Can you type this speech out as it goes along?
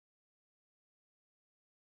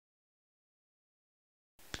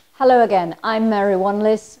Hello again, I'm Mary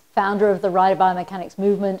Wanless, founder of the Rider Biomechanics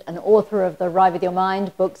Movement and author of the Ride With Your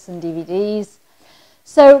Mind books and DVDs.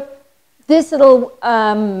 So this little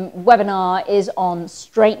webinar is on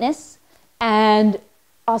straightness, and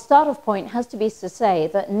our start-off point has to be to say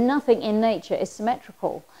that nothing in nature is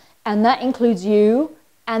symmetrical, and that includes you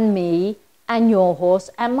and me and your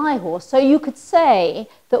horse and my horse. So you could say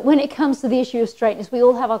that when it comes to the issue of straightness, we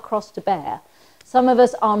all have our cross to bear. Some of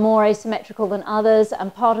us are more asymmetrical than others,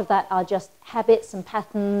 and part of that are just habits and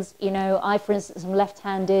patterns. You know, I, for instance, am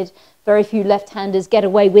left-handed. Very few left-handers get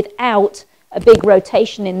away without a big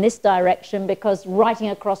rotation in this direction because writing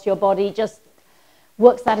across your body just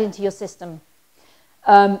works that into your system.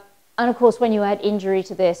 And of course, when you add injury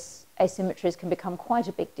to this, asymmetries can become quite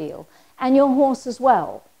a big deal. And your horse as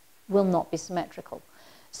well will not be symmetrical.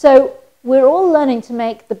 So we're all learning to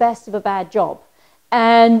make the best of a bad job.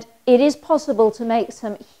 And it is possible to make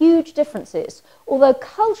some huge differences, although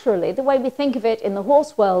culturally, the way we think of it in the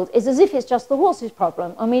horse world is as if it's just the horse's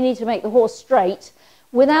problem, and we need to make the horse straight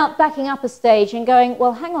without backing up a stage and going,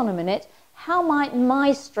 well, hang on a minute, how might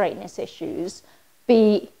my straightness issues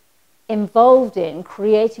be involved in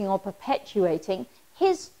creating or perpetuating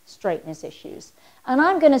his straightness issues? And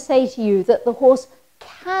I'm going to say to you that the horse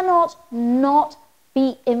cannot not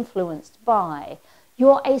be influenced by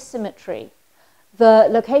your asymmetry, the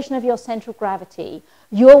location of your center of gravity,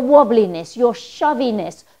 your wobbliness, your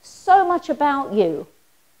shoviness, so much about you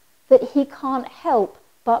that he can't help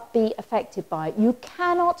but be affected by it. You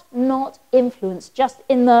cannot not influence just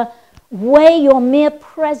in the way your mere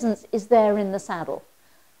presence is there in the saddle,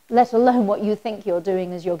 let alone what you think you're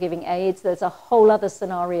doing as you're giving aids. There's a whole other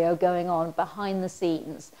scenario going on behind the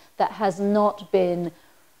scenes that has not been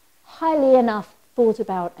highly enough thought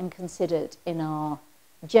about and considered in our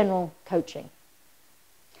general coaching.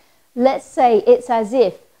 Let's say it's as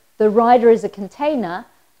if the rider is a container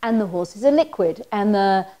and the horse is a liquid, and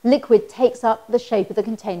the liquid takes up the shape of the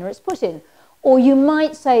container it's put in. Or you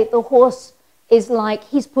might say the horse is like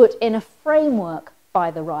he's put in a framework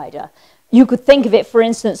by the rider. You could think of it, for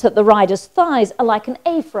instance, that the rider's thighs are like an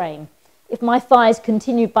A-frame. If my thighs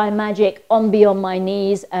continued by magic on beyond my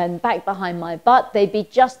knees and back behind my butt, they'd be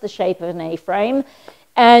just the shape of an A-frame.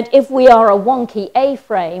 And if we are a wonky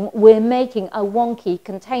A-frame, we're making a wonky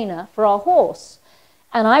container for our horse.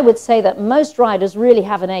 And I would say that most riders really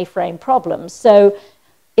have an A-frame problem. So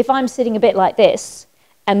if I'm sitting a bit like this,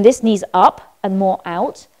 and this knee's up and more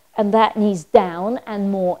out, and that knee's down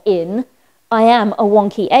and more in, I am a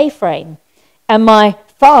wonky A-frame. And my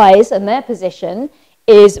thighs and their position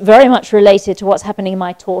is very much related to what's happening in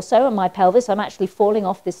my torso and my pelvis. I'm actually falling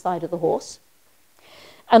off this side of the horse.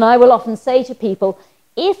 And I will often say to people,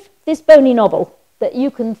 if this bony knobble that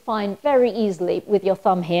you can find very easily with your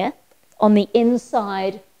thumb here on the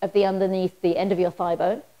inside of the underneath the end of your thigh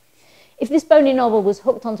bone, if this bony knobble was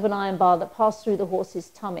hooked onto an iron bar that passed through the horse's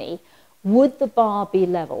tummy, would the bar be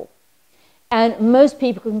level? And most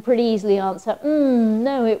people can pretty easily answer,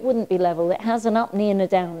 no, it wouldn't be level. It has an up knee and a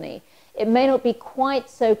down knee. It may not be quite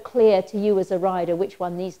so clear to you as a rider which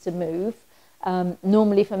one needs to move.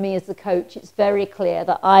 Normally for me as the coach, it's very clear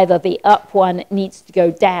that either the up one needs to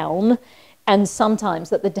go down and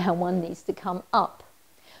sometimes that the down one needs to come up.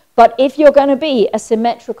 But if you're going to be a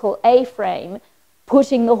symmetrical A-frame,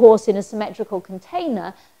 putting the horse in a symmetrical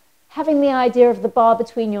container, having the idea of the bar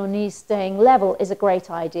between your knees staying level is a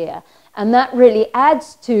great idea. And that really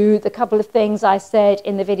adds to the couple of things I said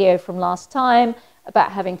in the video from last time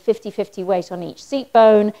about having 50-50 weight on each seat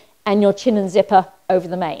bone and your chin and zipper over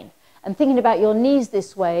the mane. And thinking about your knees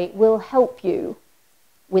this way will help you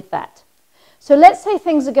with that. So let's say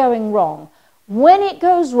things are going wrong. When it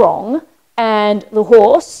goes wrong and the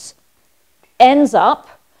horse ends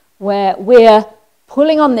up where we're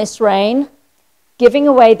pulling on this rein, giving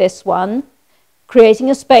away this one, creating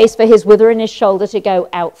a space for his wither in his shoulder to go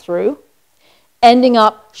out through, ending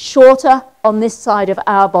up shorter on this side of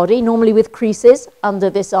our body, normally with creases under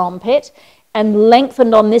this armpit, and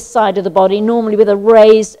lengthened on this side of the body, normally with a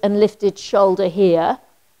raised and lifted shoulder here.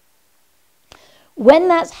 When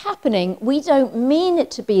that's happening, we don't mean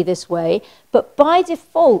it to be this way, but by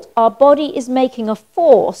default, our body is making a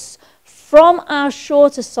force from our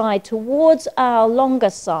shorter side towards our longer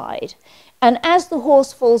side. And as the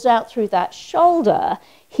horse falls out through that shoulder,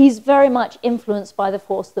 he's very much influenced by the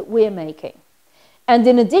force that we're making. And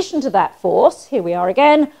in addition to that force, here we are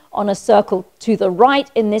again on a circle to the right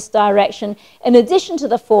in this direction. In addition to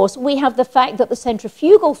the force, we have the fact that the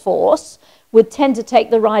centrifugal force would tend to take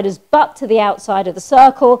the rider's butt to the outside of the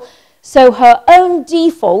circle. So her own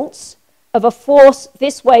defaults of a force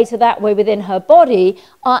this way to that way within her body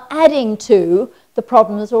are adding to the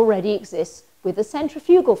problem that already exists with a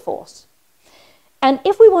centrifugal force. And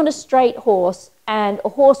if we want a straight horse and a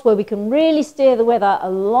horse where we can really steer the weather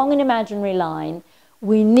along an imaginary line,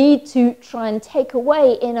 we need to try and take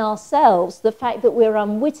away in ourselves the fact that we're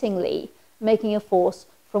unwittingly making a force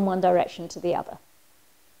from one direction to the other.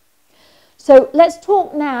 So let's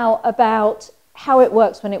talk now about how it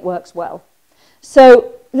works when it works well.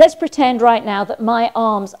 So let's pretend right now that my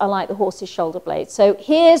arms are like the horse's shoulder blades. So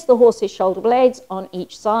here's the horse's shoulder blades on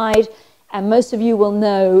each side, and most of you will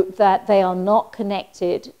know that they are not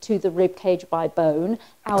connected to the rib cage by bone.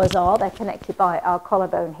 Ours are, they're connected by our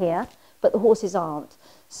collarbone here, but the horses aren't.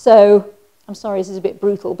 So, I'm sorry, this is a bit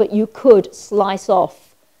brutal, but you could slice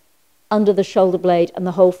off under the shoulder blade and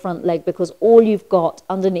the whole front leg, because all you've got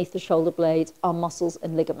underneath the shoulder blades are muscles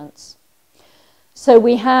and ligaments. So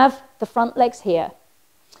we have the front legs here,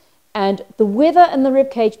 and the wither and the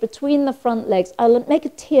rib cage between the front legs make a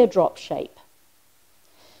teardrop shape.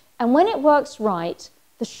 And when it works right,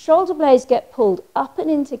 the shoulder blades get pulled up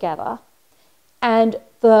and in together, and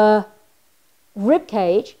the rib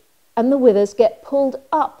cage and the withers get pulled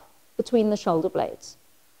up between the shoulder blades.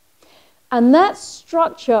 And that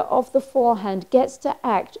structure of the forehand gets to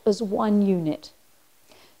act as one unit.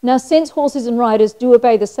 Now, since horses and riders do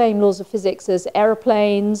obey the same laws of physics as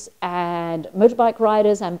aeroplanes and motorbike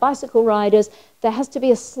riders and bicycle riders, there has to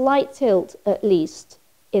be a slight tilt, at least,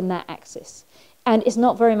 in that axis. And it's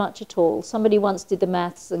not very much at all. Somebody once did the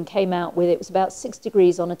maths and came out with it was about 6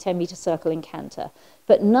 degrees on a 10-meter circle in canter.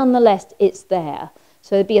 But nonetheless, it's there.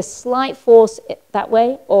 So there'd be a slight force that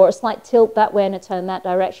way, or a slight tilt that way and a turn that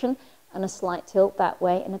direction, and a slight tilt that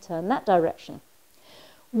way and a turn that direction.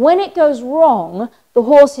 When it goes wrong, the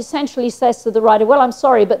horse essentially says to the rider, well, I'm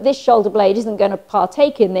sorry, but this shoulder blade isn't going to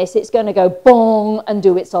partake in this. It's going to go bong and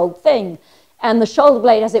do its old thing. And the shoulder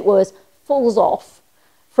blade, as it was, falls off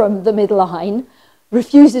from the midline,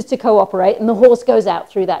 refuses to cooperate, and the horse goes out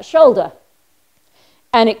through that shoulder.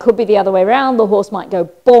 And it could be the other way around. The horse might go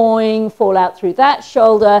boing, fall out through that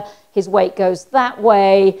shoulder. His weight goes that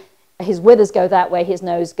way. His withers go that way. His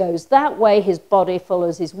nose goes that way. His body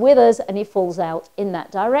follows his withers, and he falls out in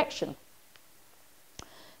that direction.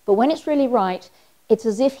 But when it's really right, it's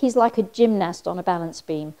as if he's like a gymnast on a balance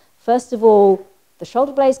beam. First of all, the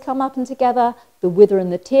shoulder blades come up and together. The wither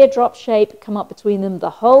and the teardrop shape come up between them. The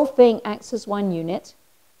whole thing acts as one unit,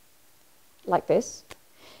 like this.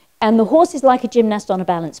 And the horse is like a gymnast on a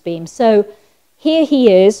balance beam. So here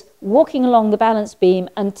he is walking along the balance beam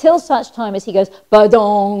until such time as he goes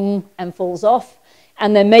ba-dong and falls off.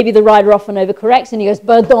 And then maybe the rider often overcorrects and he goes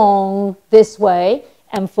ba-dong this way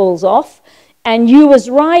and falls off. And you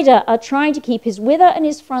as rider are trying to keep his wither and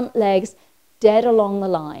his front legs dead along the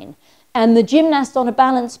line. And the gymnast on a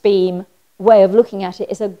balance beam way of looking at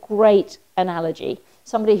it is a great analogy.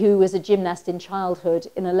 Somebody who was a gymnast in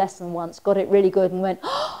childhood in a lesson once got it really good and went,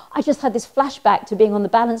 oh, I just had this flashback to being on the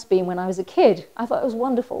balance beam when I was a kid. I thought it was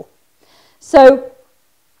wonderful. So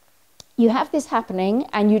you have this happening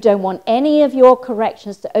and you don't want any of your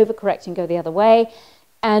corrections to overcorrect and go the other way.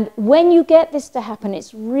 And when you get this to happen,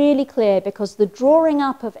 it's really clear because the drawing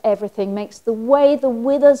up of everything makes the way the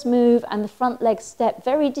withers move and the front legs step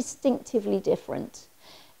very distinctively different.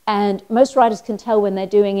 And most riders can tell when they're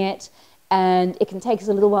doing it. And it can take us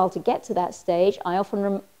a little while to get to that stage. I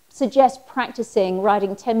often suggest practicing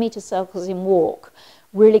riding 10-meter circles in walk,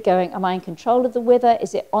 really going, am I in control of the wither?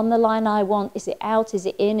 Is it on the line I want? Is it out? Is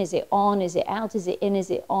it in? Is it on? Is it out? Is it in? Is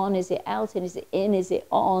it on? Is it out? And is it in? Is it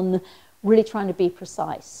on? Really trying to be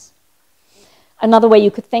precise. Another way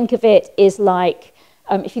you could think of it is like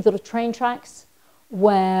if you thought of train tracks,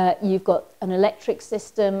 where you've got an electric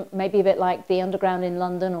system, maybe a bit like the Underground in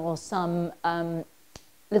London or some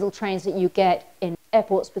little trains that you get in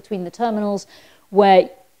airports between the terminals, where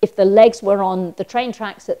if the legs were on the train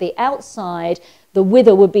tracks at the outside, the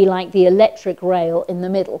wither would be like the electric rail in the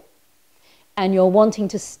middle. And you're wanting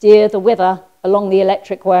to steer the wither along the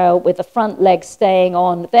electric rail with the front legs staying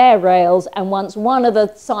on their rails, and once one of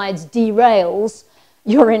the sides derails,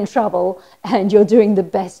 you're in trouble and you're doing the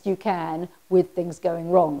best you can with things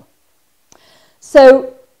going wrong.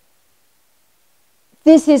 So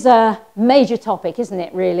this is a major topic, isn't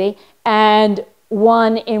it, really? And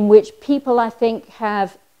one in which people, I think,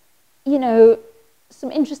 have, you know,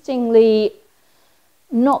 some interestingly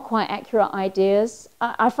not quite accurate ideas.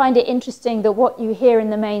 I find it interesting that what you hear in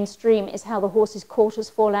the mainstream is how the horse's quarters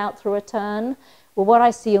fall out through a turn. Well, what I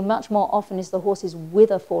see much more often is the horse's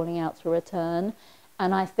wither falling out through a turn.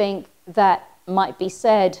 And I think that might be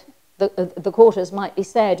said, the quarters might be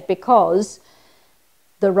said, because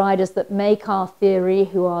The riders that make our theory,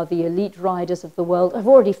 who are the elite riders of the world, have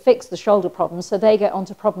already fixed the shoulder problem, so they get on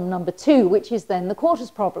to problem number 2, which is then the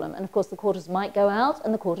quarters problem. And of course, the quarters might go out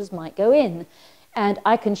and the quarters might go in. And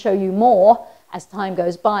I can show you more as time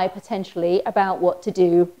goes by, potentially, about what to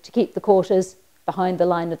do to keep the quarters behind the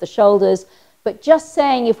line of the shoulders. But just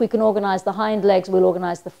saying if we can organize the hind legs, we'll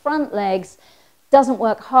organize the front legs, doesn't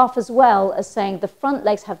work half as well as saying the front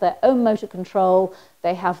legs have their own motor control,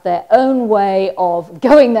 they have their own way of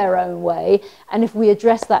going their own way, and if we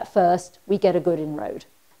address that first, we get a good inroad.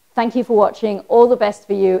 Thank you for watching. All the best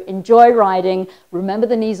for you. Enjoy riding. Remember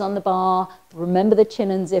the knees on the bar. Remember the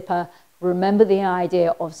chin and zipper. Remember the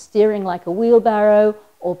idea of steering like a wheelbarrow,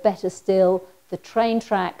 or better still, the train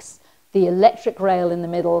tracks, the electric rail in the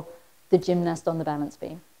middle, the gymnast on the balance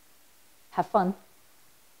beam. Have fun.